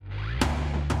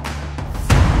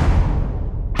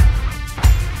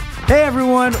Hey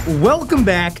everyone, welcome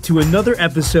back to another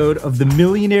episode of the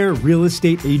Millionaire Real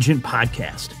Estate Agent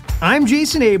Podcast. I'm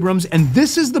Jason Abrams, and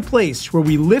this is the place where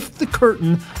we lift the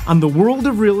curtain on the world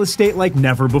of real estate like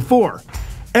never before.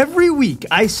 Every week,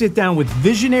 I sit down with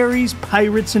visionaries,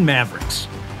 pirates, and mavericks.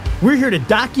 We're here to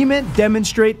document,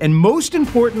 demonstrate, and most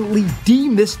importantly,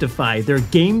 demystify their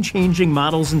game-changing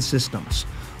models and systems.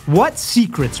 What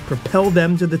secrets propel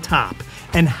them to the top,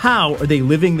 and how are they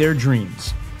living their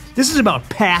dreams? This is about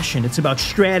passion, it's about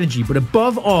strategy, but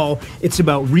above all, it's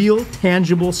about real,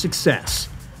 tangible success.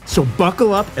 So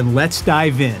buckle up and let's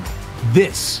dive in.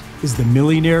 This is the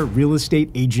Millionaire Real Estate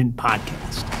Agent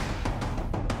Podcast.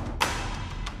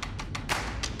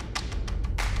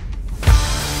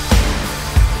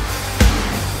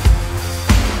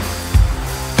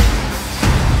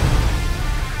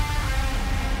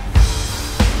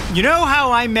 You know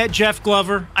how I met Jeff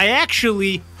Glover? I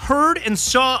actually heard and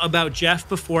saw about Jeff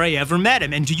before I ever met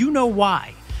him. And do you know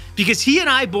why? Because he and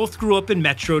I both grew up in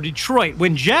Metro Detroit.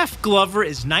 When Jeff Glover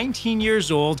is 19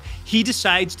 years old, he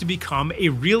decides to become a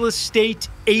real estate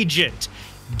agent,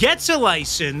 gets a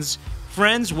license.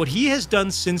 Friends, what he has done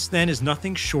since then is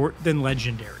nothing short than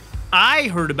legendary. I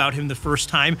heard about him the first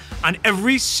time on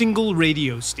every single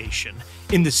radio station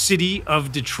in the city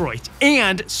of Detroit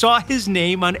and saw his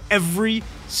name on every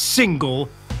single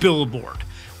billboard.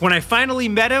 When I finally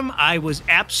met him, I was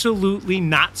absolutely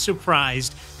not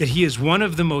surprised that he is one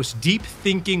of the most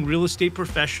deep-thinking real estate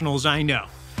professionals I know.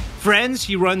 Friends,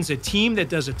 he runs a team that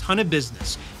does a ton of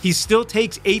business. He still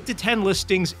takes 8 to 10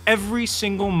 listings every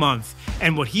single month.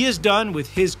 And what he has done with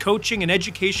his coaching and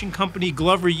education company,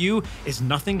 Glover U, is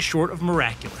nothing short of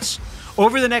miraculous.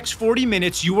 Over the next 40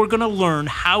 minutes, you are going to learn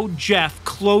how Jeff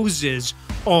closes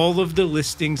all of the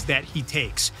listings that he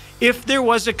takes. If there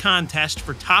was a contest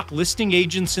for top listing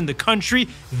agents in the country,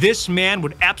 this man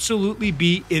would absolutely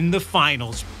be in the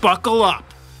finals. Buckle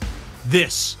up.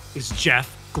 This is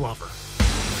Jeff Glover.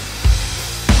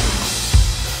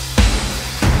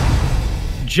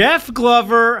 Jeff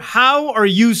Glover, how are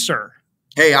you, sir?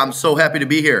 Hey, I'm so happy to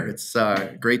be here. It's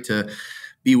great to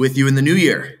be with you in the new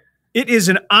year. It is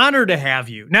an honor to have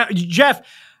you. Now, Jeff,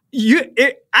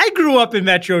 I grew up in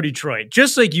Metro Detroit,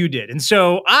 just like you did. And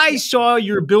so I saw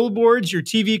your billboards, your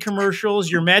TV commercials,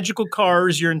 your magical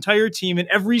cars, your entire team, and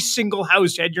every single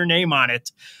house had your name on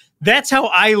it. That's how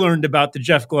I learned about the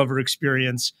Jeff Glover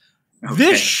experience. Okay.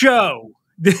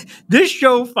 This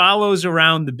show follows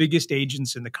around the biggest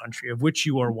agents in the country, of which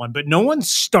you are one, but no one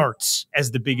starts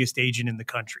as the biggest agent in the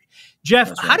country. Jeff,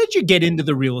 right. How did you get into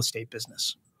the real estate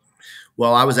business?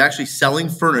 Well, I was actually selling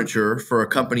furniture for a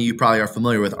company you probably are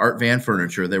familiar with, Art Van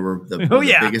Furniture. They were the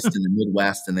biggest in the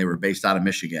Midwest, and they were based out of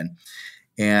Michigan.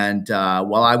 And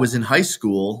while I was in high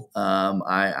school,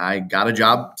 I got a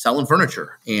job selling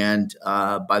furniture. And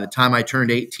by the time I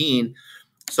turned 18,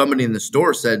 somebody in the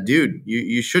store said, dude,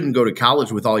 you shouldn't go to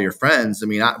college with all your friends. I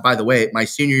mean, by the way, my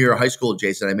senior year of high school,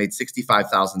 Jason, I made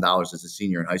 $65,000 as a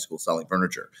senior in high school selling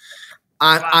furniture.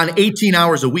 On 18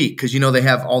 hours a week, because, they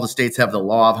have all the states have the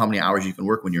law of how many hours you can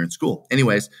work when you're in school.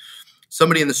 Anyways,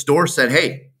 somebody in the store said,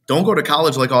 hey, don't go to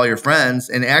college like all your friends.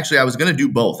 And actually, I was going to do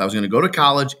both. I was going to go to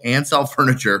college and sell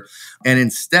furniture. And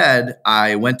instead,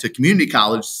 I went to community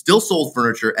college, still sold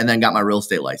furniture, and then got my real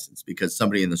estate license because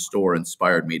somebody in the store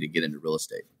inspired me to get into real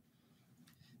estate.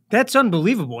 That's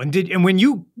unbelievable. And when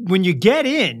you get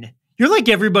in, you're like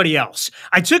everybody else.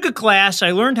 I took a class.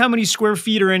 I learned how many square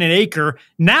feet are in an acre.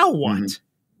 Now what? Mm-hmm.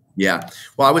 Yeah.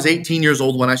 Well, I was 18 years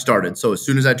old when I started. So as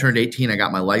soon as I turned 18, I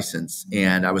got my license.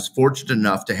 And I was fortunate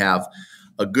enough to have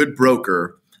a good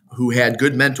broker who had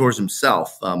good mentors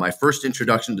himself. My first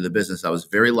introduction to the business, I was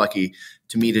very lucky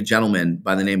to meet a gentleman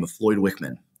by the name of Floyd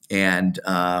Wickman. And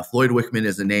Floyd Wickman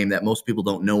is a name that most people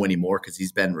don't know anymore because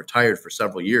he's been retired for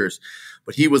several years.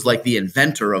 But he was like the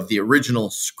inventor of the original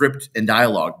script and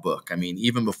dialogue book. I mean,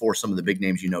 even before some of the big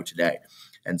names you know today.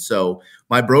 And so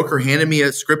my broker handed me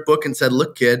a script book and said,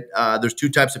 look, kid, there's 2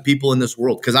 types of people in this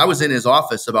world. Because I was in his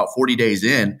office about 40 days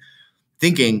in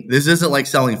thinking this isn't like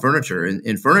selling furniture.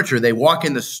 In furniture, they walk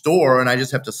in the store and I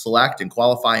just have to select and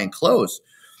qualify and close.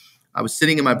 I was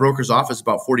sitting in my broker's office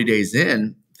about 40 days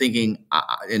in thinking,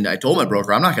 and I told my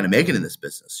broker, I'm not going to make it in this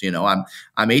business.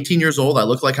 I'm 18 years old. I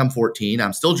look like I'm 14.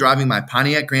 I'm still driving my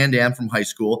Pontiac Grand Am from high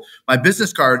school. My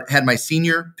business card had my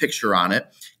senior picture on it.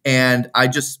 And I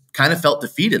just kind of felt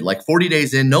defeated, like 40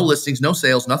 days in, no listings, no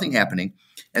sales, nothing happening.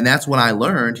 And that's when I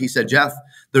learned, he said, Jeff,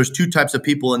 there's 2 types of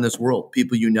people in this world,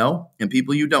 people you know and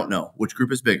people you don't know. Which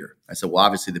group is bigger? I said, well,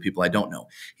 obviously the people I don't know.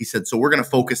 He said, so we're going to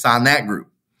focus on that group.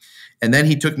 And then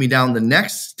he took me down the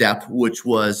next step, which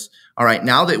was, all right,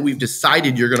 now that we've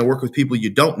decided you're going to work with people you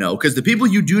don't know, because the people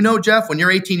you do know, Jeff, when you're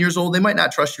 18 years old, they might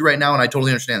not trust you right now. And I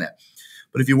totally understand that.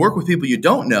 But if you work with people you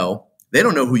don't know, they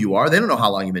don't know who you are. They don't know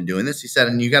how long you've been doing this. He said,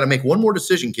 and you got to make one more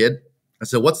decision, kid. I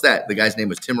said, what's that? The guy's name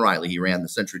was Tim Riley. He ran the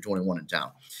Century 21 in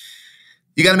town.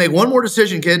 You got to make one more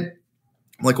decision, kid.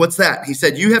 I'm like, what's that? He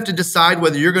said, you have to decide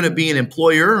whether you're going to be an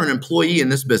employer or an employee in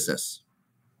this business.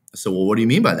 I said, well, what do you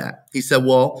mean by that? He said,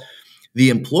 well, the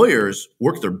employers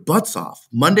work their butts off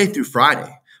Monday through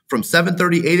Friday from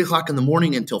 7:30, 8 o'clock in the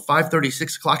morning until 5:30,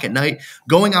 6 o'clock at night,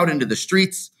 going out into the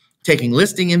streets, taking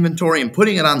listing inventory and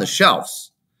putting it on the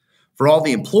shelves for all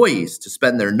the employees to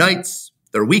spend their nights,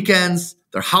 their weekends,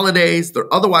 their holidays, their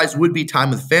otherwise would-be time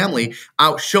with family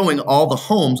out showing all the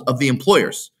homes of the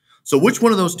employers. So which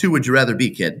one of those two would you rather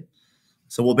be, kid?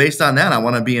 So, well, based on that, I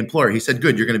want to be an employer. He said,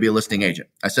 good, you're going to be a listing agent.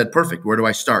 I said, perfect. Where do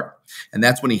I start? And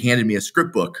that's when he handed me a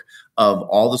script book of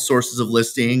all the sources of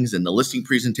listings and the listing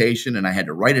presentation. And I had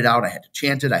to write it out. I had to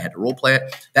chant it. I had to role play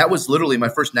it. That was literally my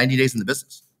first 90 days in the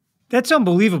business. That's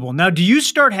unbelievable. Now, do you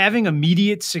start having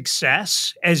immediate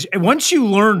success once you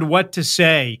learned what to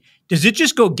say? Does it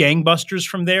just go gangbusters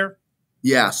from there?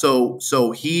 Yeah. So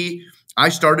I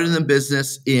started in the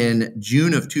business in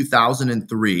June of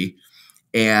 2003.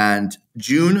 And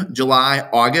June, July,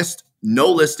 August, no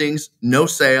listings, no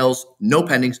sales, no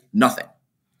pendings, nothing.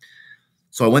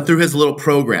 So I went through his little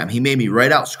program. He made me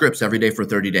write out scripts every day for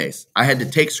 30 days. I had to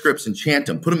take scripts and chant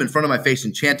them, put them in front of my face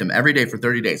and chant them every day for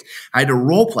 30 days. I had to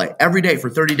role play every day for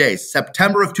 30 days.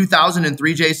 September of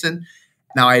 2003, Jason.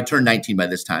 Now I had turned 19 by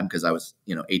this time because I was,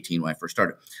 18 when I first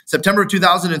started. September of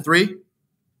 2003,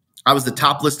 I was the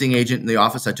top listing agent in the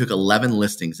office. I took 11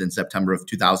 listings in September of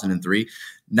 2003,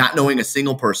 not knowing a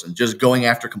single person, just going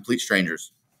after complete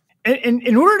strangers. And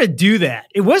in order to do that,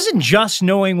 it wasn't just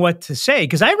knowing what to say,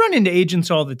 because I run into agents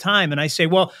all the time and I say,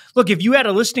 well, look, if you had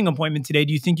a listing appointment today,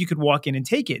 do you think you could walk in and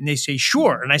take it? And they say,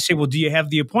 sure. And I say, well, do you have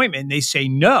the appointment? And they say,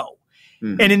 no.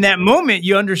 And in that moment,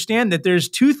 you understand that there's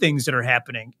two things that are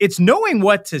happening. It's knowing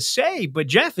what to say, but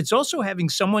Jeff, it's also having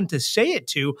someone to say it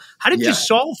to. How did you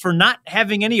solve for not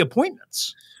having any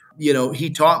appointments?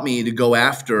 He taught me to go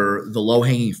after the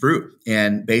low-hanging fruit.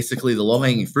 And basically the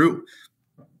low-hanging fruit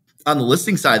on the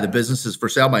listing side of the business is for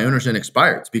sale by owners and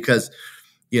expireds. Because,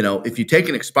 if you take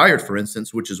an expired, for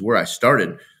instance, which is where I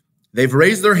started, they've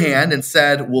raised their hand and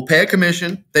said, we'll pay a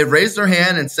commission. They've raised their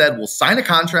hand and said, we'll sign a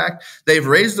contract. They've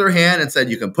raised their hand and said,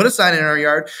 you can put a sign in our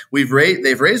yard. They've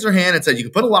raised their hand and said, you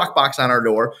can put a lockbox on our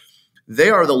door. They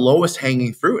are the lowest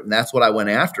hanging fruit. And that's what I went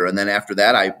after. And then after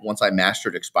that, once I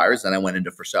mastered expires, then I went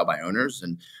into for sale by owners.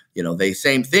 And,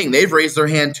 same thing. They've raised their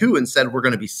hand too and said, we're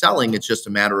going to be selling. It's just a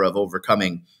matter of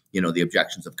overcoming the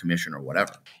objections of commission or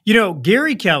whatever.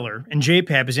 Gary Keller and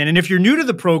JPAP is in. And if you're new to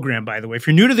the program, by the way, if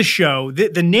you're new to the show,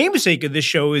 the namesake of this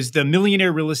show is The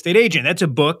Millionaire Real Estate Agent. That's a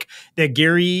book that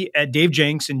Gary, Dave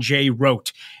Jenks, and Jay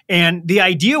wrote. And the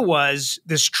idea was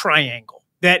this triangle,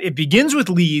 that it begins with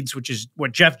leads, which is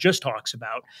what Jeff just talks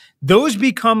about. Those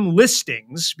become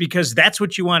listings because that's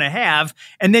what you want to have.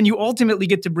 And then you ultimately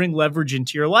get to bring leverage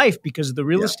into your life because the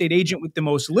real estate agent with the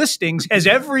most listings has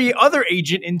every other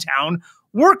agent in town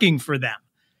working for them.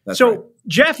 That's right.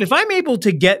 Jeff, if I'm able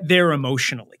to get there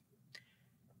emotionally,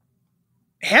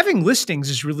 having listings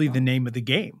is really the name of the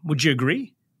game. Would you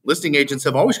agree? Listing agents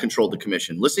have always controlled the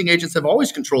commission. Listing agents have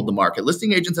always controlled the market.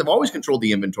 Listing agents have always controlled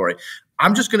the inventory.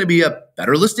 I'm just going to be a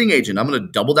better listing agent. I'm going to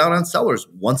double down on sellers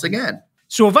once again.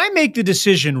 So if I make the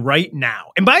decision right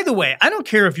now, and by the way, I don't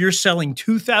care if you're selling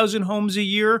 2,000 homes a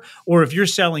year or if you're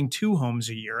selling 2 homes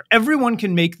a year, everyone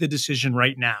can make the decision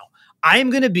right now. I'm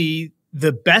going to be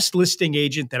the best listing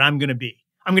agent that I'm going to be.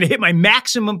 I'm going to hit my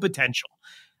maximum potential.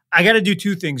 I got to do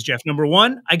 2 things, Jeff. Number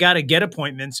 1, I got to get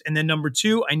appointments. And then number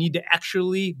 2, I need to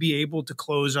actually be able to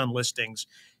close on listings.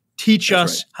 Teach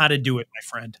us how to do it, my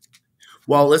friend.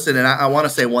 Well, listen, and I want to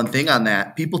say one thing on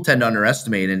that. People tend to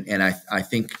underestimate, and I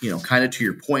think, kind of to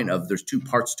your point of there's 2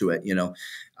 parts to it.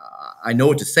 I know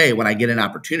what to say when I get an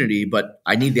opportunity, but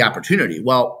I need the opportunity.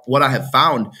 Well, what I have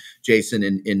found, Jason,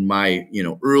 in my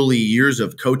early years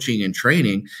of coaching and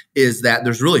training is that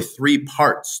there's really 3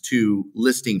 parts to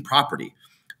listing property.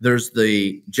 There's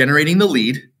the generating the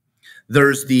lead,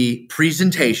 there's the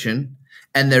presentation,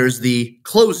 and there's the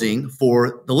closing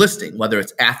for the listing, whether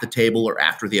it's at the table or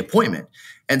after the appointment.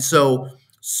 And so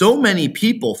many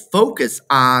people focus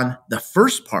on the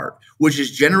first part, which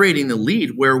is generating the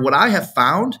lead, where what I have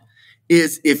found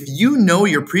is if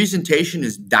your presentation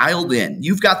is dialed in,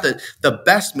 you've got the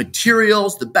best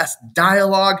materials, the best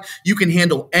dialogue, you can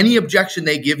handle any objection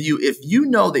they give you. If you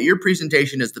know that your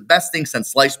presentation is the best thing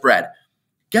since sliced bread,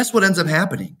 guess what ends up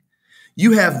happening?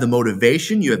 You have the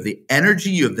motivation, you have the energy,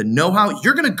 you have the know-how.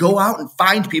 You're going to go out and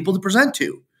find people to present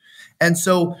to. And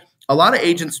so a lot of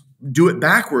agents do it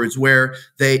backwards where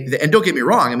and don't get me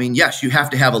wrong, I mean, yes, you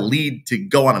have to have a lead to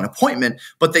go on an appointment,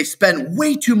 but they spend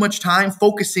way too much time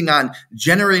focusing on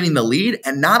generating the lead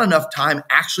and not enough time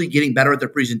actually getting better at their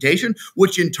presentation,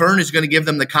 which in turn is going to give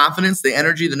them the confidence, the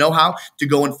energy, the know-how to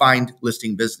go and find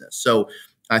listing business. So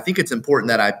I think it's important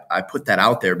that I put that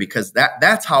out there because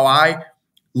that's how I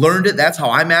learned it. That's how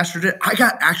I mastered it. I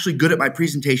got actually good at my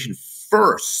presentation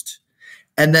first.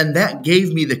 And then that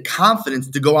gave me the confidence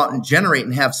to go out and generate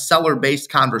and have seller-based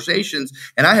conversations.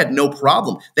 And I had no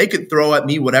problem. They could throw at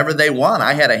me whatever they want.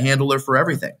 I had a handler for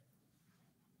everything.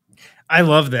 I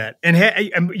love that.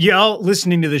 And y'all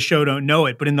listening to the show don't know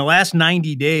it, but in the last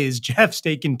 90 days, Jeff's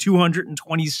taken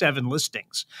 227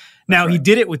 listings. Now, he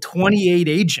did it with 28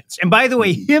 agents. And by the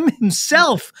way, him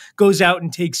himself goes out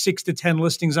and takes 6 to 10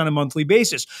 listings on a monthly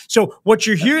basis. So what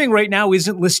you're hearing right now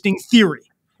isn't listing theory.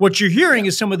 What you're hearing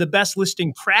is some of the best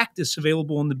listing practice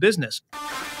available in the business.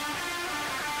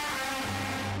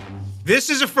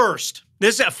 This is a first.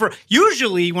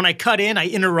 Usually when I cut in, I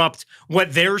interrupt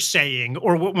what they're saying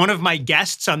or what one of my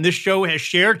guests on this show has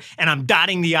shared, and I'm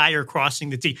dotting the I or crossing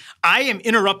the T. I am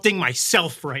interrupting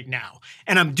myself right now.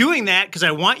 And I'm doing that because I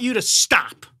want you to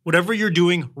stop whatever you're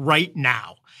doing right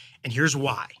now. And here's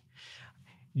why.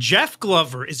 Jeff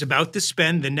Glover is about to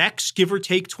spend the next, give or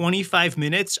take 25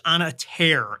 minutes on a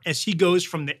tear as he goes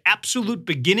from the absolute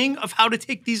beginning of how to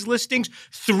take these listings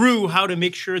through how to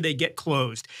make sure they get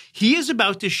closed. He is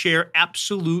about to share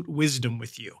absolute wisdom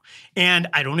with you. And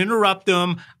I don't interrupt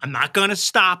him. I'm not going to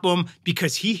stop him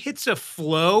because he hits a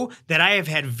flow that I have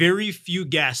had very few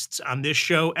guests on this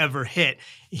show ever hit.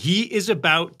 He is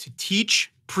about to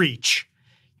teach, preach.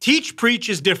 Teach, preach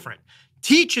is different.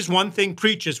 Teach is one thing,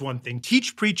 preach is one thing.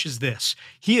 Teach, preach is this.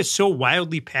 He is so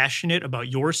wildly passionate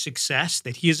about your success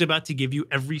that he is about to give you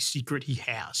every secret he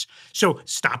has. So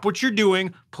stop what you're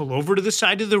doing, pull over to the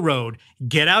side of the road,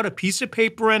 get out a piece of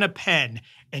paper and a pen,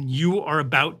 and you are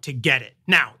about to get it.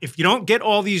 Now, if you don't get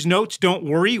all these notes, don't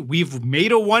worry. We've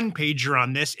made a one-pager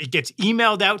on this. It gets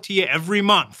emailed out to you every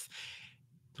month.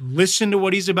 Listen to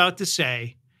what he's about to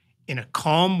say in a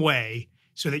calm way,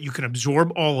 so that you can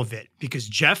absorb all of it, because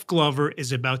Jeff Glover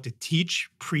is about to teach,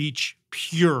 preach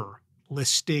pure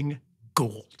listing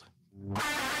gold.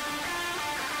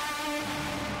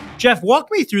 Jeff, walk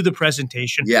me through the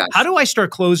presentation. Yes. How do I start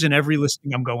closing every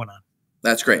listing I'm going on?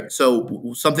 That's great.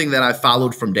 So something that I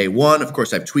followed from day one, of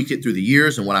course, I've tweaked it through the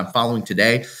years, and what I'm following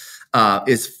today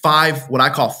is what I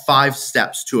call 5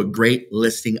 steps to a great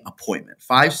listing appointment.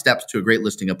 5 steps to a great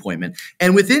listing appointment.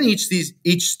 And within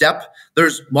each step,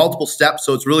 there's multiple steps.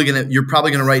 So it's really you're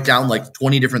probably going to write down like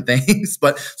 20 different things,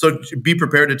 so be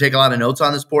prepared to take a lot of notes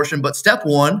on this portion. But step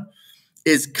 1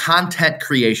 is content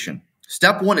creation.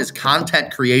 Step 1 is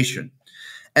content creation.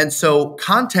 And so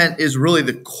content is really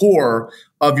the core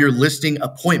of your listing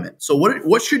appointment. So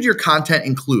what should your content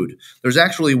include? There's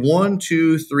actually 1,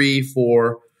 2, 3,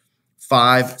 4,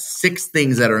 5, 6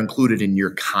 things that are included in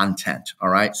your content. All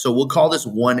right. So we'll call this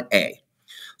 1A.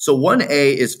 So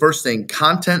 1A is, first thing,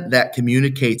 content that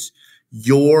communicates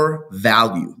your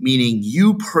value, meaning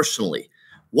you personally.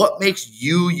 What makes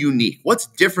you unique? What's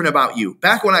different about you?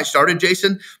 Back when I started,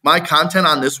 Jason, my content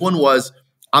on this one was,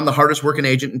 I'm the hardest working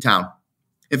agent in town.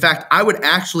 In fact, I would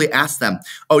actually ask them,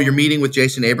 oh, you're meeting with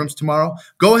Jason Abrams tomorrow?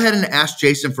 Go ahead and ask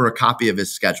Jason for a copy of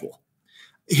his schedule.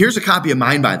 Here's a copy of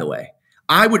mine, by the way.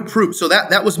 I would prove. So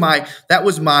that was my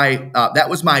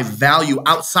value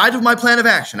outside of my plan of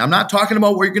action. I'm not talking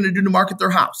about what you're going to do to market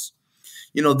their house.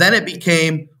 Then it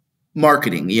became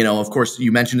marketing. Of course,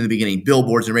 you mentioned in the beginning,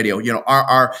 billboards and radio.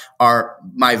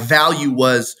 My value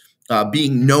was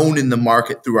being known in the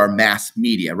market through our mass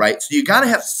media, right? So you got to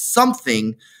have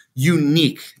something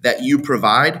unique that you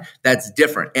provide that's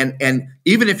different. And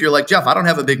even if you're like, Jeff, I don't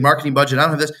have a big marketing budget, I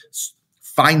don't have this,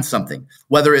 find something,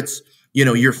 whether it's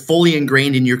you're fully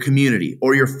ingrained in your community,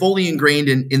 or you're fully ingrained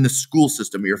in the school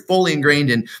system, or you're fully ingrained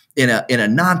in a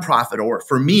nonprofit, or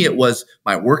for me, it was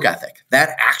my work ethic.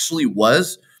 That actually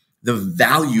was the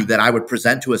value that I would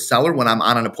present to a seller when I'm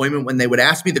on an appointment, when they would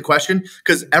ask me the question,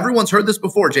 because everyone's heard this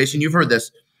before. Jason, you've heard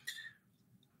this.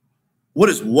 What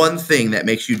is one thing that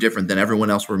makes you different than everyone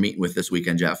else we're meeting with this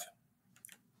weekend, Jeff?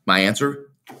 My answer?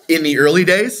 In the early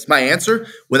days, my answer,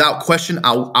 without question,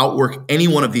 I'll outwork any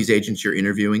one of these agents you're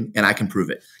interviewing, and I can prove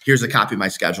it. Here's a copy of my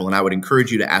schedule, and I would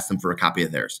encourage you to ask them for a copy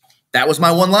of theirs. That was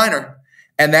my one-liner,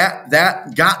 and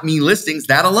that got me listings,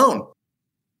 that alone.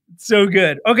 So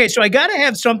good. Okay, so I got to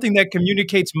have something that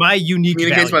communicates my unique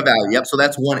Communicates value. my value. Yep. So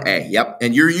that's 1A. Yep.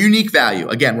 And your unique value.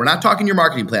 Again, we're not talking your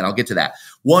marketing plan. I'll get to that.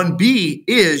 1B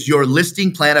is your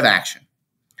listing plan of action.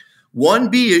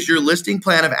 1B is your listing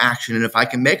plan of action. And if I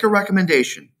can make a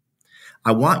recommendation,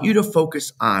 I want you to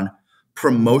focus on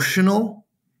promotional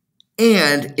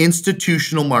and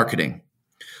institutional marketing.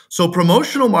 So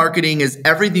promotional marketing is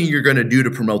everything you're going to do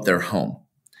to promote their home.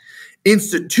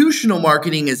 Institutional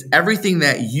marketing is everything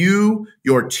that you,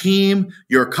 your team,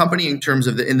 your company, in terms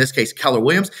of, in this case, Keller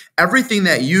Williams, everything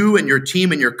that you and your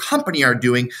team and your company are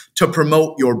doing to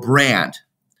promote your brand.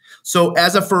 So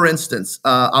for instance,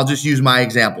 I'll just use my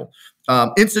example.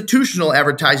 Institutional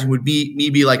advertising would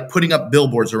be like putting up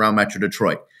billboards around Metro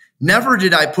Detroit. Never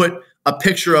did I put a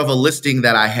picture of a listing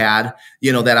that I had,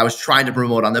 that I was trying to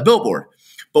promote on the billboard.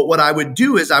 But what I would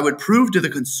do is I would prove to the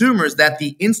consumers that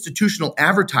the institutional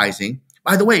advertising,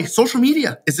 by the way, social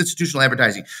media is institutional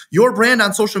advertising. Your brand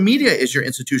on social media is your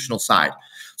institutional side.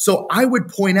 So I would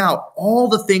point out all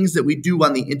the things that we do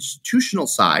on the institutional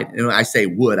side. And I say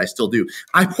would, I still do.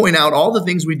 I point out all the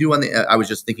things we do on I was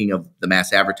just thinking of the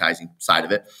mass advertising side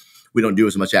of it. We don't do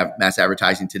as much mass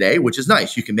advertising today, which is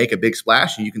nice. You can make a big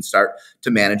splash and you can start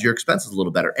to manage your expenses a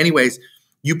little better. Anyways,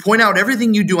 you point out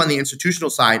everything you do on the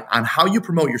institutional side on how you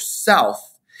promote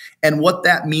yourself and what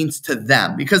that means to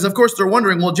them. Because of course they're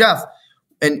wondering, well, Jeff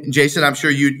and Jason, I'm sure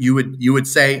you would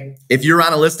say, if you're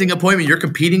on a listing appointment, you're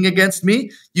competing against me,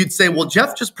 you'd say, well,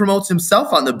 Jeff just promotes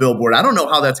himself on the billboard. I don't know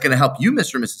how that's going to help you,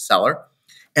 Mr. and Mrs. Seller.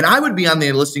 And I would be on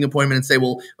the listing appointment and say,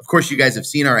 well, of course you guys have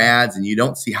seen our ads and you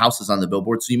don't see houses on the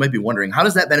billboard. So you might be wondering, how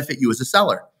does that benefit you as a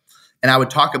seller? And I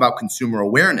would talk about consumer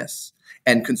awareness.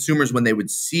 And consumers, when they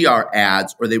would see our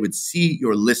ads or they would see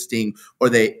your listing or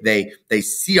they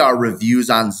see our reviews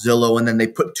on Zillow and then they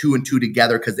put two and two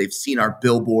together because they've seen our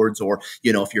billboards or,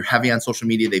 if you're heavy on social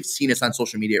media, they've seen us on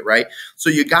social media, right?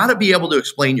 So you got to be able to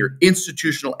explain your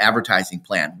institutional advertising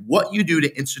plan, what you do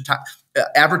to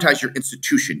advertise your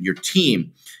institution, your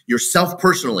team, yourself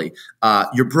personally,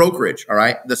 your brokerage, all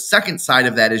right? The second side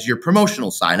of that is your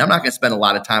promotional side. I'm not going to spend a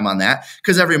lot of time on that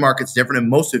because every market's different and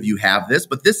most of you have this,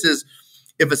 but this is,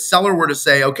 if a seller were to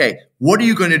say, okay, what are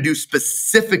you going to do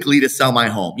specifically to sell my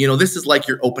home? This is like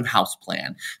your open house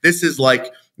plan. This is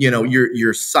like,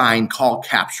 your sign call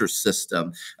capture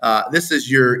system. This is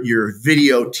your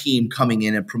video team coming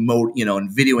in and promote,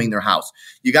 and videoing their house.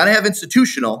 You got to have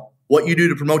institutional, what you do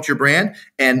to promote your brand,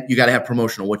 and you got to have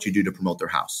promotional, what you do to promote their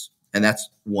house. And that's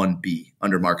 1B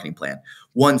under marketing plan.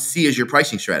 1C is your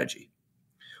pricing strategy.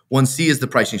 1C is the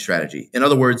pricing strategy. In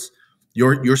other words,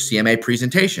 your CMA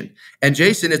presentation. And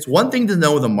Jason, it's one thing to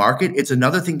know the market. It's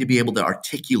another thing to be able to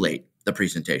articulate the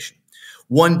presentation.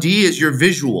 1D is your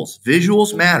visuals.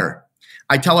 Visuals matter.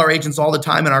 I tell our agents all the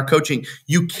time in our coaching,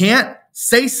 you can't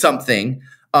say something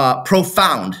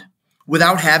profound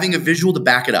without having a visual to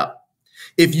back it up.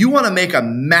 If you want to make a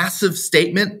massive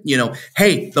statement,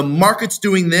 hey, the market's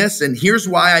doing this and here's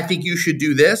why I think you should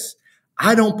do this,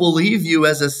 I don't believe you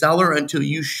as a seller until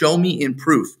you show me in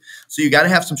proof. So you got to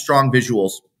have some strong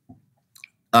visuals.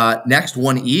 Next,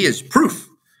 1E is proof.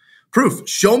 Proof.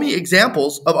 Show me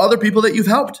examples of other people that you've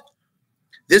helped.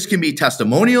 This can be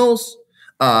testimonials.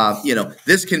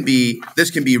 This can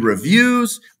be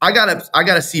reviews. I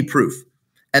gotta see proof.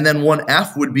 And then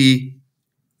 1F would be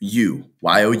you.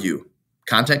 YOU.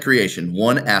 Content creation.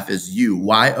 1F is you.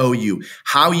 YOU.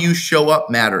 How you show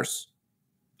up matters.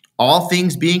 All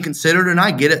things being considered, and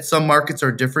I get it, some markets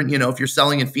are different. If you're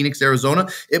selling in Phoenix, Arizona,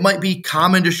 it might be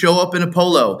common to show up in a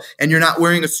polo and you're not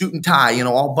wearing a suit and tie,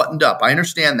 all buttoned up. I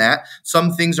understand that.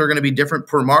 Some things are going to be different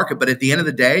per market, but at the end of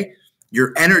the day,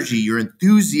 your energy, your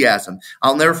enthusiasm.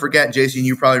 I'll never forget, Jason,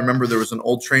 you probably remember there was an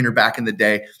old trainer back in the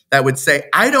day that would say,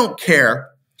 I don't care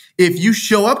if you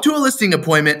show up to a listing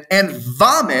appointment and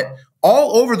vomit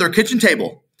all over their kitchen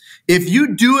table. If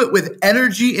you do it with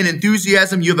energy and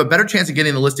enthusiasm, you have a better chance of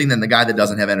getting the listing than the guy that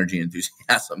doesn't have energy and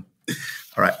enthusiasm.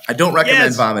 All right. I don't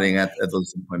recommend vomiting at the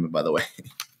listing appointment, by the way.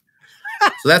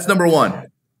 So that's number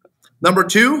 1. Number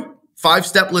 2,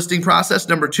 5-step listing process.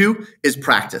 Number 2 is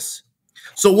practice.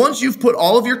 So once you've put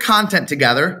all of your content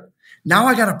together, now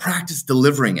I got to practice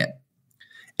delivering it.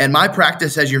 And my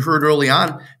practice, as you heard early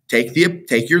on, take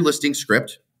your listing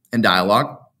script and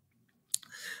dialogue,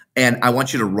 and I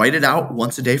want you to write it out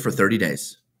once a day for 30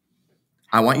 days.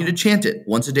 I want you to chant it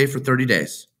once a day for 30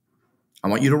 days. I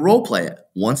want you to role play it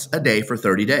once a day for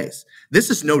 30 days. This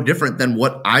is no different than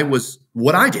what I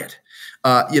did.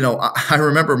 I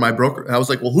remember my broker, I was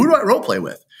like, well, who do I role play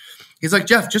with? He's like,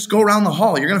 Jeff, just go around the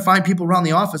hall. You're going to find people around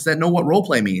the office that know what role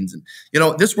play means. And,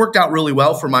 this worked out really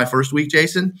well for my first week,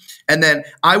 Jason. And then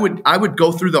I would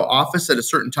go through the office at a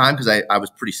certain time because I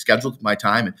was pretty scheduled with my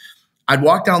time. And I'd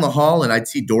walk down the hall and I'd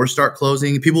see doors start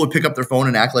closing. People would pick up their phone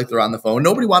and act like they're on the phone.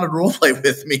 Nobody wanted to role play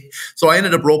with me. So I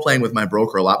ended up role playing with my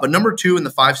broker a lot. But number 2 in the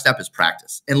 5-step is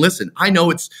practice. And listen, I know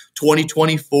it's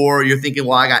 2024. You're thinking,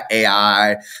 well, I got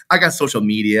AI, I got social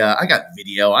media, I got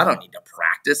video. I don't need to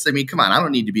practice. I mean, come on, I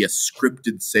don't need to be a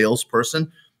scripted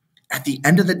salesperson. At the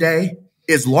end of the day,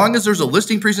 as long as there's a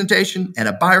listing presentation and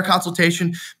a buyer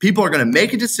consultation, people are going to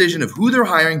make a decision of who they're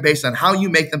hiring based on how you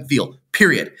make them feel,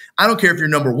 period. I don't care if you're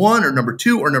number 1 or number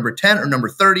 2 or number 10 or number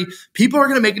 30. People are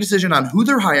going to make a decision on who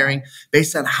they're hiring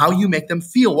based on how you make them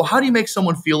feel. Well, how do you make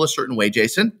someone feel a certain way,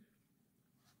 Jason?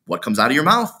 What comes out of your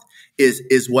mouth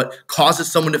is what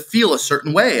causes someone to feel a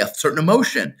certain way, a certain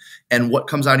emotion. And what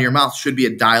comes out of your mouth should be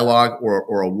a dialogue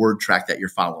or a word track that you're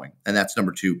following. And that's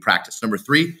number 2, practice. Number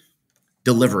 3,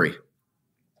 delivery.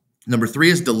 Number 3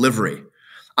 is delivery.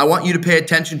 I want you to pay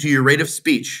attention to your rate of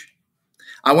speech.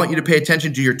 I want you to pay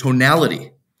attention to your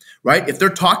tonality, right? If they're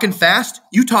talking fast,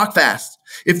 you talk fast.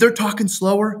 If they're talking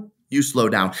slower, you slow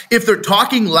down. If they're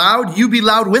talking loud, you be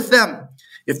loud with them.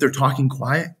 If they're talking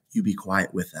quiet, you be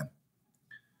quiet with them.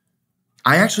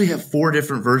 I actually have 4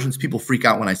 different versions. People freak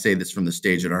out when I say this from the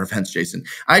stage at our events, Jason.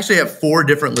 I actually have 4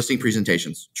 different listing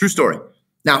presentations. True story.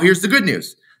 Now, here's the good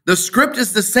news. The script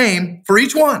is the same for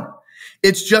each one.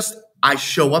 It's just I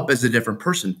show up as a different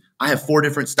person. I have 4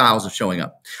 different styles of showing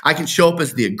up. I can show up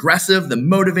as the aggressive, the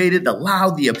motivated, the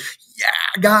loud, the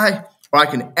yeah guy, or I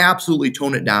can absolutely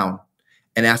tone it down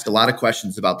and ask a lot of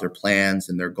questions about their plans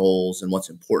and their goals and what's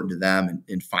important to them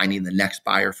in finding the next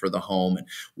buyer for the home and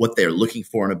what they're looking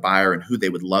for in a buyer and who they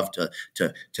would love to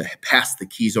pass the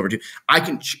keys over to.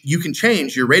 You can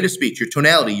change your rate of speech, your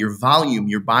tonality, your volume,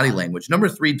 your body language. Number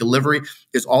 3, delivery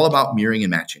is all about mirroring and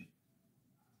matching.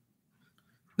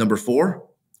 Number 4,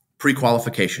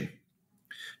 pre-qualification.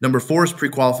 Number 4 is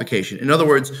pre-qualification. In other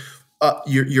words,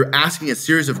 you're asking a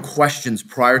series of questions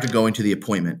prior to going to the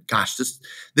appointment. Gosh, this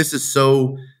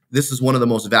is one of the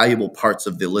most valuable parts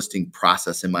of the listing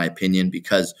process, in my opinion,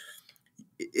 because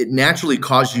it naturally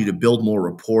causes you to build more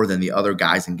rapport than the other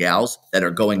guys and gals that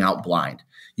are going out blind.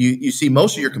 You see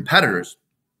most of your competitors,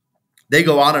 they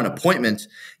go on an appointment,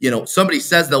 somebody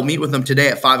says they'll meet with them today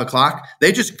at 5:00.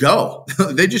 They just go,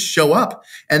 they just show up,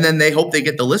 and then they hope they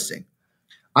get the listing.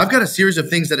 I've got a series of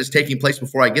things that is taking place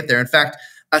before I get there. In fact,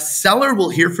 a seller will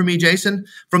hear from me, Jason,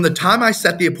 from the time I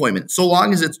set the appointment, so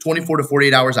long as it's 24 to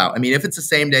 48 hours out. I mean, if it's the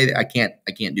same day, I can't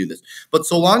do this. But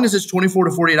so long as it's 24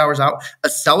 to 48 hours out, a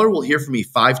seller will hear from me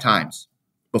 5 times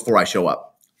before I show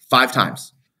up. 5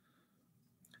 times.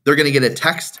 They're going to get a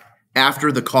text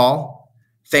after the call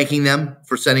thanking them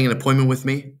for setting an appointment with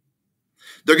me.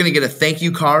 They're going to get a thank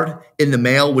you card in the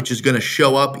mail, which is going to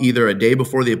show up either a day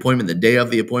before the appointment, the day of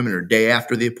the appointment, or day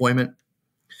after the appointment.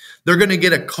 They're going to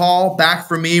get a call back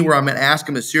from me where I'm going to ask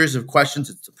them a series of questions.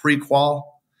 It's a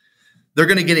pre-qual. They're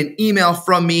going to get an email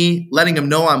from me letting them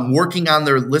know I'm working on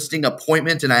their listing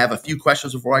appointment and I have a few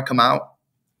questions before I come out.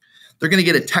 They're going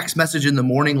to get a text message in the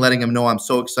morning letting them know I'm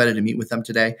so excited to meet with them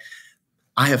today.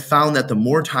 I have found that the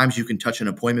more times you can touch an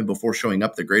appointment before showing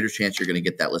up, the greater chance you're going to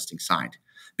get that listing signed.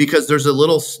 Because there's a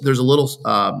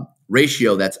little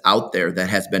ratio that's out there that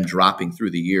has been dropping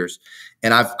through the years.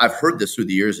 And I've heard this through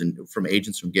the years and from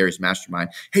agents from Gary's mastermind.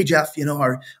 Hey, Jeff,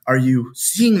 are you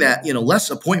seeing that, less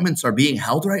appointments are being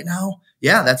held right now?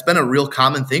 Yeah, that's been a real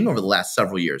common thing over the last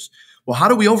several years. Well, how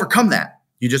do we overcome that?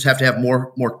 You just have to have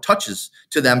more touches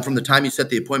to them from the time you set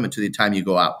the appointment to the time you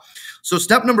go out. So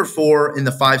step number 4 in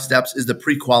the 5 steps is the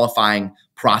pre-qualifying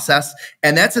process.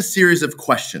 And that's a series of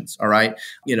questions. All right.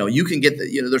 You can get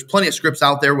there's plenty of scripts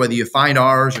out there, whether you find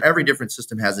ours or every different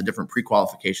system has a different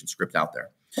pre-qualification script out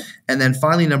there. And then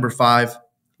finally, number 5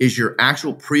 is your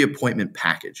actual pre-appointment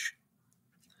package.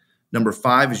 Number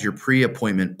 5 is your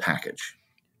pre-appointment package.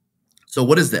 So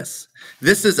what is this?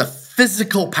 This is a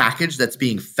physical package that's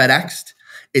being FedExed.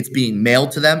 It's being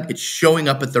mailed to them. It's showing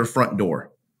up at their front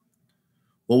door.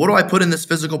 Well, what do I put in this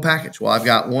physical package? Well, I've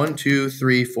got 1, 2,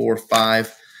 3, 4,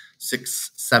 5,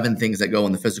 6, 7 things that go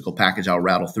in the physical package. I'll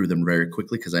rattle through them very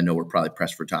quickly because I know we're probably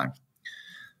pressed for time.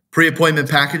 Pre-appointment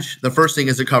package. The first thing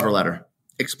is a cover letter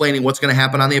explaining what's going to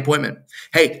happen on the appointment.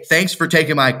 Hey, thanks for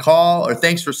taking my call or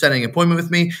thanks for setting an appointment with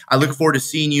me. I look forward to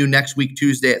seeing you next week,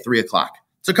 Tuesday at 3:00.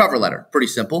 It's a cover letter. Pretty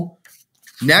simple.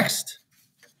 Next,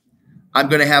 I'm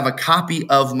going to have a copy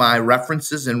of my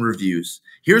references and reviews.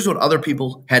 Here's what other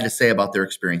people had to say about their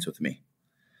experience with me.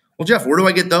 Well, Jeff, where do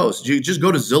I get those? You just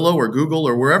go to Zillow or Google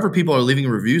or wherever people are leaving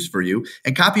reviews for you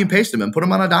and copy and paste them and put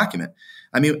them on a document.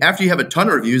 I mean, after you have a ton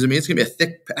of reviews, I mean, it's going to be a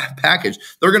thick package.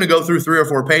 They're going to go through 3 or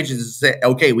 4 pages and say,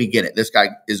 okay, we get it. This guy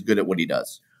is good at what he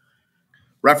does.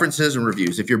 References and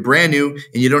reviews. If you're brand new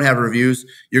and you don't have reviews,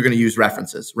 you're going to use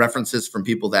references. References from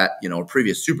people that, are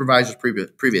previous supervisors,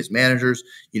 previous managers.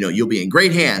 You'll be in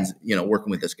great hands, working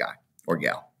with this guy or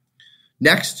gal.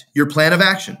 Next, your plan of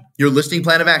action, your listing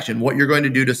plan of action, what you're going to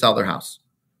do to sell their house.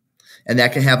 And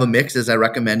that can have a mix, as I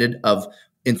recommended, of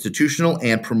institutional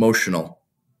and promotional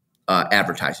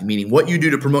advertising, meaning what you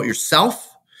do to promote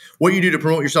yourself, what you do to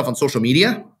promote yourself on social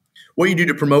media, what you do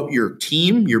to promote your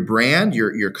team, your brand,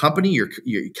 your company, your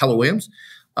Keller Williams.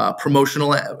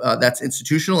 Promotional, that's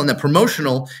institutional. And then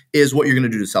promotional is what you're going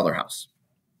to do to sell their house.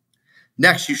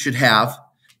 Next, you should have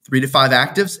 3 to 5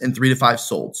 actives and 3 to 5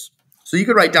 solds. So you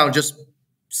could write down just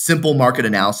simple market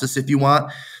analysis if you want.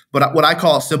 But what I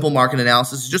call a simple market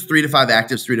analysis is just 3 to 5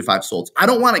 actives, 3 to 5 solds. I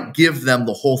don't want to give them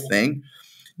the whole thing.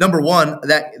 Number one,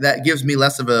 that gives me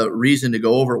less of a reason to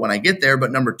go over it when I get there.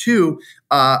 But number two,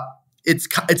 it's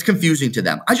confusing to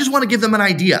them. I just want to give them an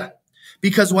idea,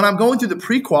 because when I'm going through the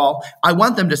pre-qual, I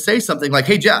want them to say something like,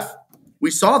 hey, Jeff,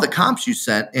 we saw the comps you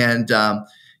sent. And,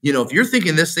 if you're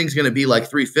thinking this thing's going to be like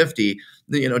 350,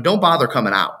 don't bother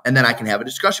coming out. And then I can have a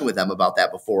discussion with them about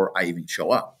that before I even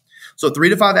show up. So 3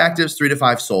 to 5 actives, 3 to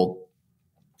 5 sold.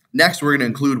 Next, we're going to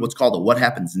include what's called a What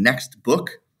Happens Next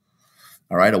book.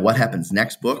 All right, a What Happens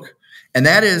Next book. And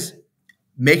that is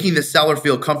making the seller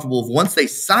feel comfortable once they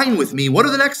sign with me, what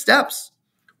are the next steps?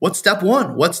 What's step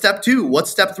 1? What's step 2?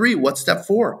 What's step 3? What's step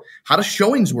 4? How does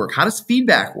showings work? How does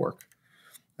feedback work?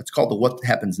 That's called the What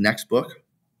Happens Next book.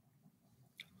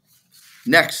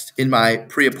 Next, in my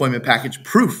pre-appointment package,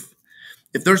 proof.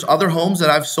 If there's other homes that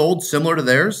I've sold similar to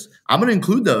theirs, I'm going to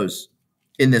include those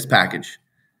in this package.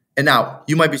 And now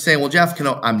you might be saying, well, Jeff,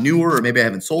 I'm newer, or maybe I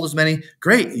haven't sold as many.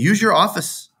 Great. Use your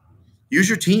office. Use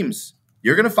your teams.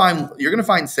 You're going to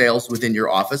find sales within your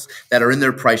office that are in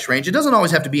their price range. It doesn't always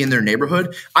have to be in their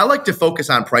neighborhood. I like to focus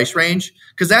on price range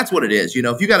because that's what it is.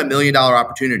 If you got $1 million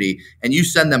opportunity and you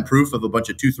send them proof of a bunch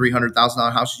of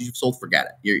 $200,000-$300,000 houses you've sold,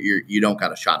 forget it. You don't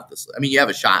got a shot at this. I mean, you have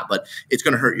a shot, but it's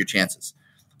going to hurt your chances.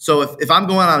 So if I'm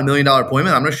going on $1 million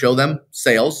appointment, I'm going to show them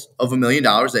sales of $1 million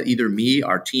that either me,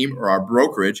 our team, or our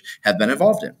brokerage have been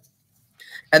involved in.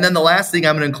 And then the last thing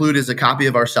I'm going to include is a copy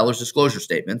of our seller's disclosure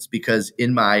statements, because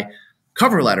in my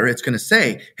cover letter, it's going to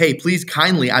say, hey, please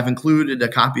kindly, I've included a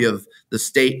copy of the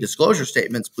state disclosure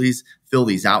statements. Please fill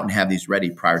these out and have these ready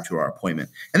prior to our appointment.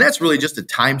 And that's really just a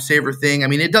time saver thing. I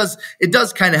mean, it does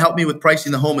kind of help me with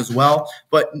pricing the home as well,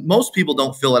 but most people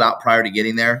don't fill it out prior to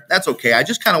getting there. That's okay. I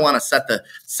just kind of want to set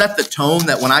the tone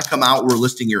that when I come out, we're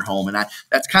listing your home. And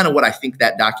that's kind of what I think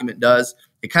that document does.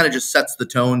 It kind of just sets the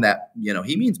tone that,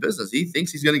 he means business. He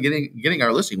thinks he's going to getting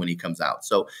our listing when he comes out.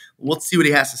 So let's see what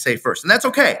he has to say first. And that's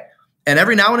okay. And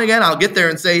every now and again, I'll get there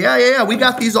and say, yeah, we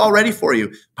got these all ready for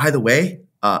you. By the way,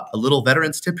 a little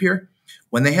veteran's tip here.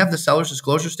 When they have the seller's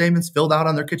disclosure statements filled out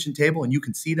on their kitchen table and you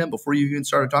can see them before you even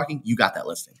started talking, you got that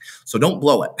listing. So don't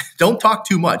blow it. Don't talk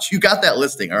too much. You got that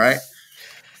listing, all right?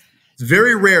 It's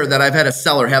very rare that I've had a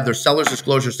seller have their seller's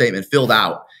disclosure statement filled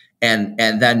out and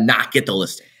then not get the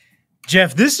listing.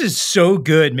 Jeff, this is so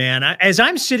good, man. As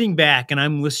I'm sitting back and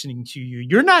I'm listening to you,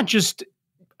 you're not just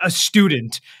a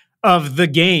student of the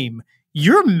game.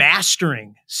 You're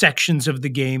mastering sections of the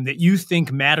game that you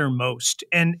think matter most.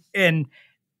 And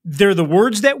they're the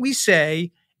words that we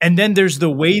say, and then there's the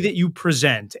way that you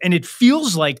present. And it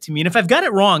feels like to me, and if I've got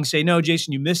it wrong, say, no,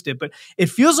 Jason, you missed it. But it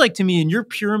feels like to me in your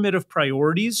pyramid of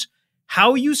priorities,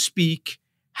 how you speak,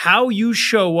 how you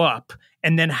show up,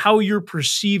 and then how you're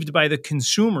perceived by the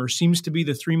consumer seems to be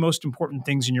the 3 most important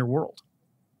things in your world.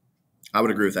 I would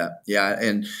agree with that. Yeah.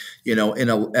 And,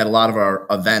 at a lot of our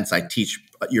events, I teach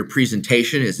your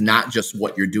presentation is not just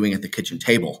what you're doing at the kitchen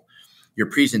table. Your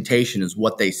presentation is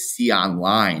what they see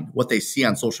online, what they see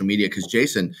on social media. Because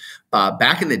Jason,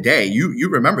 back in the day, you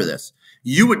remember this.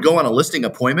 You would go on a listing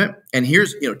appointment, and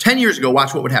here's, 10 years ago,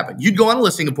 watch what would happen. You'd go on a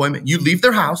listing appointment, you'd leave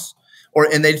their house,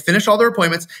 and they'd finish all their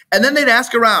appointments, and then they'd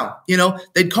ask around.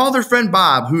 They'd call their friend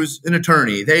Bob, who's an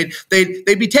attorney. They'd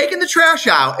be taking the trash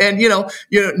out, and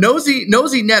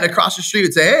nosy Ned across the street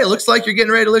would say, "Hey, it looks like you're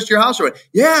getting ready to list your house." Or,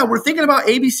 "Yeah, we're thinking about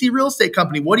ABC Real Estate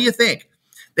Company. What do you think?"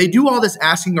 They do all this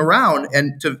asking around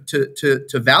and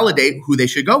to validate who they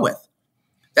should go with.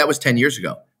 That was 10 years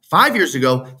ago. 5 years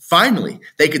ago, finally,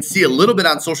 they could see a little bit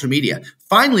on social media.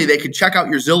 Finally, they could check out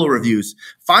your Zillow reviews.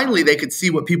 Finally, they could see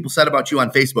what people said about you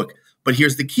on Facebook. But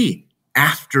here's the key: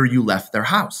 after you left their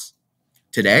house.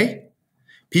 Today,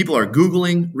 People are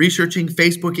Googling, researching,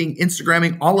 Facebooking,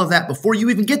 Instagramming, all of that before you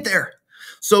even get there.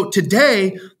 So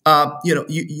today,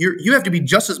 you have to be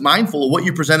just as mindful of what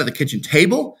you present at the kitchen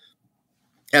table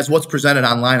as what's presented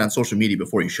online on social media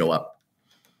before you show up.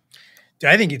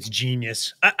 I think it's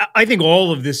genius. I think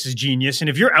all of this is genius. And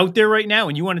if you're out there right now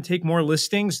and you want to take more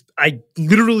listings, I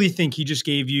literally think he just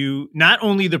gave you not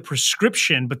only the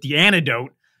prescription, but the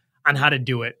antidote on how to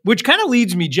do it, which kind of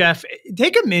leads me, Jeff,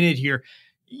 take a minute here.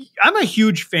 I'm a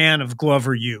huge fan of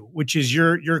Glover U, which is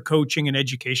your coaching and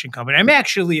education company. I'm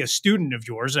actually a student of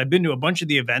yours. I've been to a bunch of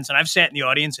the events and I've sat in the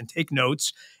audience and take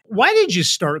notes. Why did you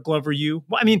start Glover U?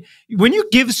 Well, I mean, when you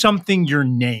give something your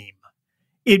name,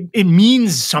 it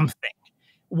means something.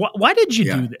 Why did you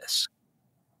do this?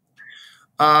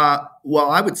 Well,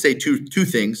 I would say two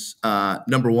things.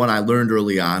 Number one, I learned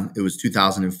early on, it was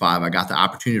 2005. I got the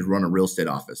opportunity to run a real estate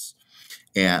office.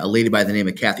 And a lady by the name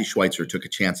of Kathy Schweitzer took a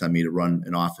chance on me to run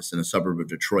an office in a suburb of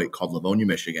Detroit called Livonia,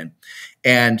 Michigan.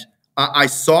 And I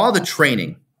saw the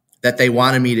training that they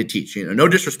wanted me to teach. No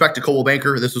disrespect to Coldwell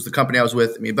Banker. This was the company I was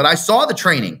with. But I saw the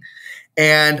training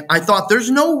and I thought, there's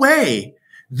no way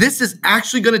this is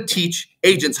actually going to teach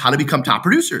agents how to become top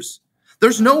producers.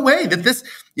 There's no way that this,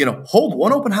 hold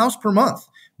one open house per month.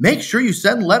 Make sure you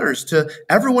send letters to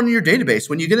everyone in your database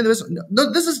when you get into this.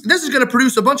 No, this is going to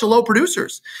produce a bunch of low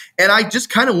producers. And I just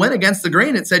kind of went against the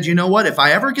grain and said, you know what? If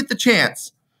I ever get the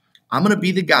chance, I'm going to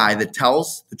be the guy that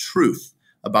tells the truth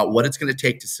about what it's going to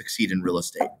take to succeed in real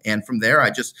estate. And from there,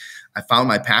 I found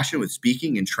my passion with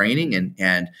speaking and training,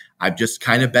 and I've just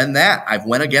kind of been that. I've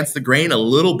went against the grain a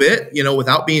little bit,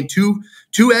 without being too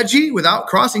edgy, without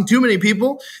crossing too many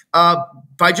people,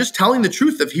 by just telling the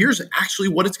truth of here's actually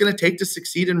what it's going to take to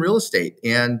succeed in real estate.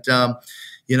 And,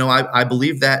 I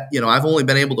believe that, I've only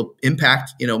been able to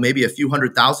impact, maybe a few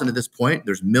 100,000 at this point.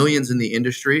 There's millions in the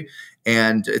industry,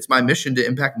 and it's my mission to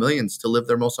impact millions to live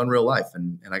their most unreal life.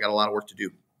 And I got a lot of work to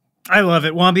do. I love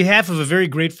it. Well, on behalf of a very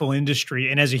grateful industry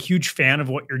and as a huge fan of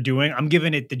what you're doing, I'm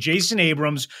giving it to Jason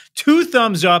Abrams 2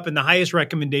 thumbs up and the highest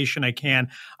recommendation I can.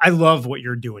 I love what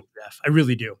you're doing, Jeff. I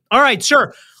really do. All right,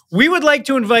 sir. We would like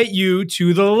to invite you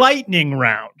to the lightning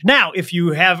round. Now, if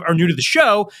you are new to the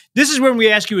show, this is when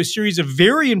we ask you a series of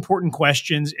very important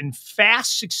questions in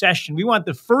fast succession. We want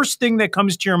the first thing that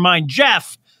comes to your mind.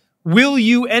 Jeff, will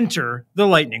you enter the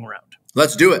lightning round?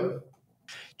 Let's do it.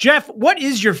 Jeff, what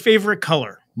is your favorite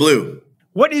color? Blue.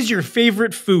 What is your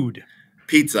favorite food?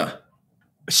 Pizza.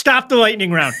 Stop the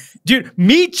lightning round. Dude,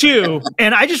 me too.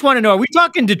 And I just want to know, are we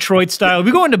talking Detroit style? Are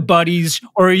we going to Buddy's,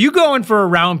 or are you going for a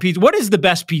round pizza? What is the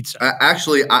best pizza?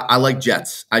 Actually, I like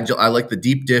Jets. I like the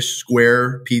deep dish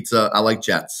square pizza. I like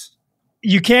Jets.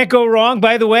 You can't go wrong,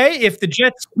 by the way, if the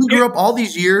Jets... We grew up all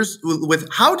these years with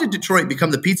how did Detroit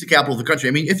become the pizza capital of the country?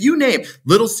 I mean, if you name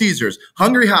Little Caesars,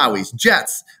 Hungry Howie's,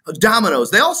 Jets, Domino's,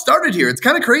 they all started here. It's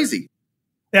kind of crazy.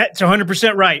 That's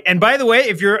 100% right. And by the way,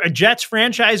 if you're a Jets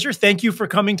franchiser, thank you for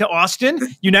coming to Austin.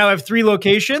 You now have 3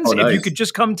 locations. Oh, nice. If you could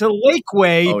just come to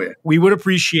Lakeway, we would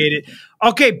appreciate it.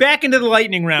 Okay, back into the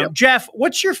lightning round. Yep. Jeff,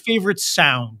 what's your favorite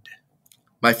sound?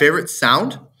 My favorite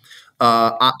sound?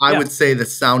 I would say the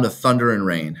sound of thunder and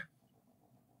rain.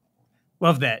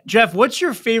 Love that. Jeff, what's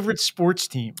your favorite sports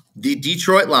team? The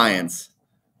Detroit Lions.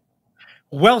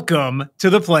 Welcome to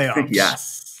the playoffs.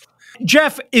 Yes.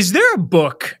 Jeff, is there a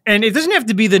book, and it doesn't have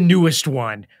to be the newest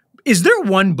one, is there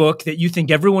one book that you think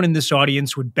everyone in this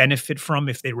audience would benefit from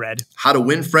if they read? How to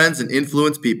Win Friends and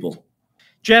Influence People.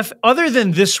 Jeff, other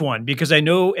than this one, because I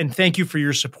know, and thank you for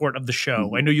your support of the show.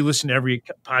 Mm-hmm. I know you listen to every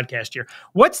podcast here.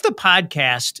 What's the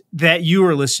podcast that you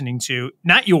are listening to?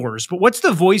 Not yours, but what's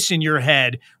the voice in your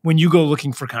head when you go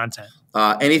looking for content?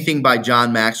 Anything by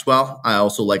John Maxwell. I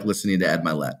also like listening to Ed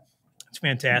Milet. It's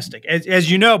fantastic.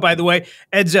 As you know, by the way,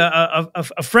 Ed's a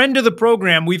friend of the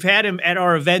program. We've had him at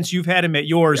our events. You've had him at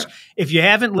yours. Yeah. If you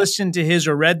haven't listened to his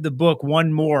or read the book,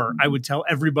 One More, I would tell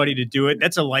everybody to do it.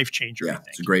 That's a life changer. Yeah,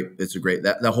 it's a great,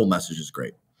 that whole message is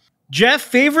great. Jeff,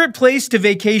 favorite place to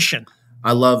vacation?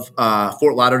 I love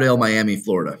Fort Lauderdale, Miami,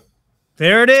 Florida.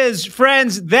 There it is,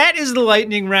 friends. That is the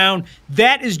lightning round.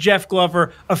 That is Jeff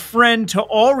Glover, a friend to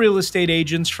all real estate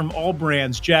agents from all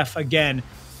brands. Jeff, again,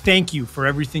 thank you for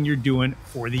everything you're doing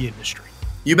for the industry.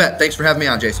 You bet. Thanks for having me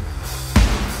on, Jason.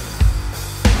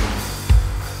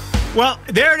 Well,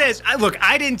 there it is. Look,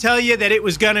 I didn't tell you that it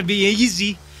was going to be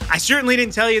easy. I certainly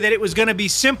didn't tell you that it was going to be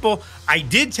simple. I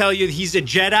did tell you that he's a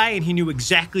Jedi and he knew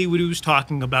exactly what he was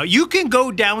talking about. You can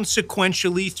go down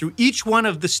sequentially through each one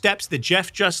of the steps that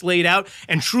Jeff just laid out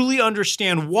and truly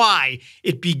understand why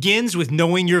it begins with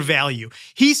knowing your value.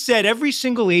 He said every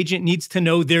single agent needs to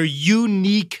know their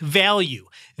unique value.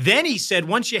 Then he said,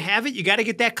 once you have it, you got to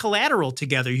get that collateral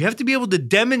together. You have to be able to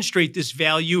demonstrate this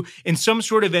value in some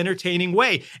sort of entertaining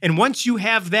way. And once you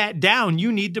have that down,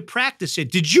 you need to practice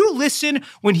it. Did you listen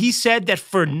when he said that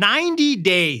for 90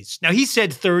 days? Now, he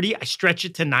said 30. I stretch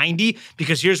it to 90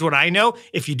 because here's what I know.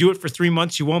 If you do it for 3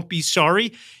 months, you won't be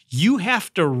sorry. You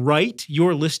have to write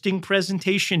your listing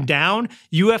presentation down.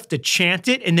 You have to chant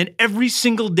it. And then every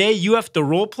single day you have to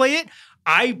role play it.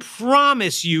 I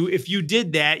promise you, if you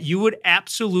did that, you would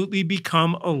absolutely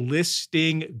become a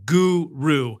listing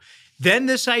guru. Then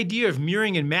this idea of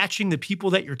mirroring and matching the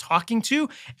people that you're talking to,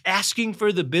 asking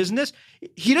for the business,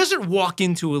 he doesn't walk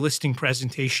into a listing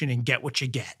presentation and get what you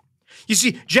get. You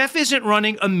see, Jeff isn't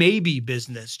running a maybe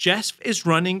business. Jeff is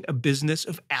running a business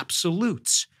of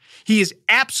absolutes. He is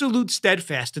absolute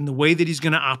steadfast in the way that he's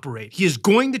going to operate. He is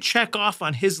going to check off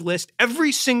on his list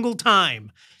every single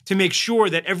time to make sure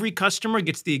that every customer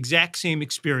gets the exact same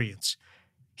experience.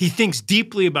 He thinks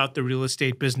deeply about the real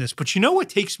estate business. But you know what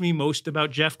takes me most about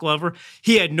Jeff Glover?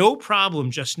 He had no problem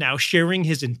just now sharing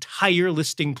his entire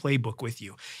listing playbook with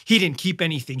you. He didn't keep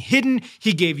anything hidden.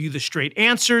 He gave you the straight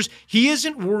answers. He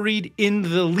isn't worried in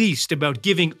the least about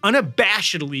giving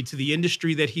unabashedly to the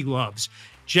industry that he loves.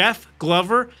 Jeff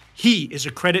Glover, he is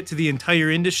a credit to the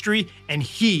entire industry, and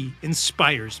he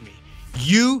inspires me.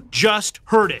 You just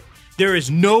heard it. There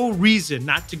is no reason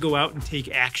not to go out and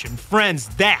take action. Friends,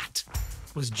 that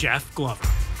was Jeff Glover.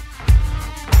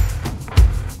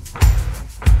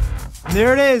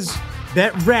 There it is.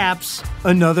 That wraps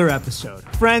another episode.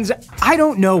 Friends, I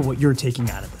don't know what you're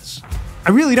taking out of this. I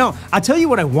really don't. I'll tell you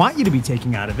what I want you to be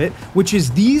taking out of it, which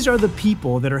is these are the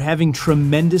people that are having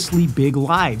tremendously big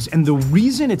lives. And the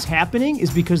reason it's happening is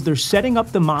because they're setting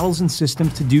up the models and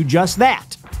systems to do just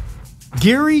that.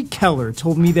 Gary Keller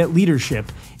told me that leadership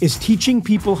is teaching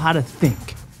people how to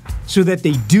think so that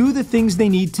they do the things they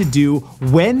need to do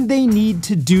when they need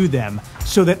to do them,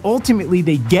 so that ultimately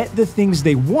they get the things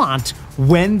they want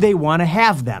when they want to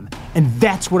have them. And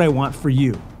that's what I want for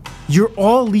you. You're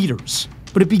all leaders,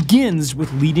 but it begins with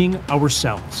leading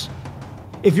ourselves.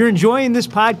 If you're enjoying this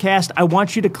podcast, I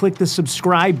want you to click the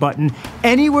subscribe button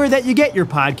anywhere that you get your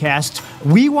podcasts.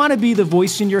 We want to be the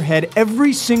voice in your head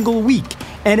every single week.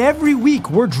 And every week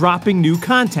we're dropping new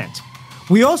content.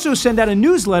 We also send out a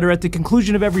newsletter at the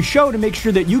conclusion of every show to make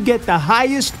sure that you get the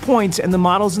highest points in the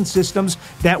models and systems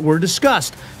that were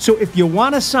discussed. So if you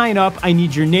want to sign up, I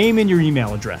need your name and your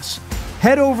email address.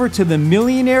 Head over to the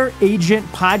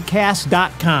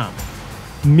millionaireagentpodcast.com.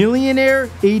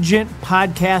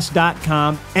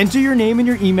 millionaireagentpodcast.com. Enter your name and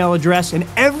your email address, and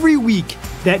every week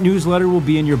that newsletter will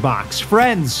be in your box.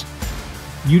 Friends,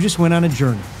 you just went on a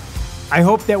journey. I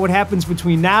hope that what happens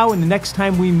between now and the next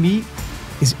time we meet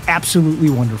is absolutely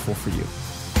wonderful for you.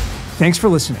 Thanks for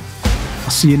listening.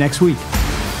 I'll see you next week.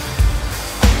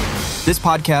 This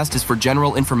podcast is for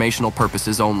general informational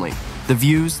purposes only. The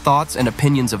views, thoughts, and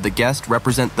opinions of the guest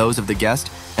represent those of the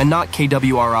guest and not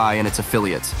KWRI and its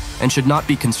affiliates, and should not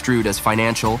be construed as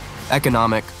financial,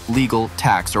 economic, legal,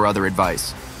 tax, or other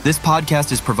advice. This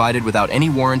podcast is provided without any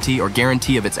warranty or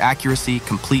guarantee of its accuracy,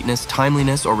 completeness,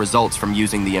 timeliness, or results from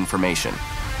using the information.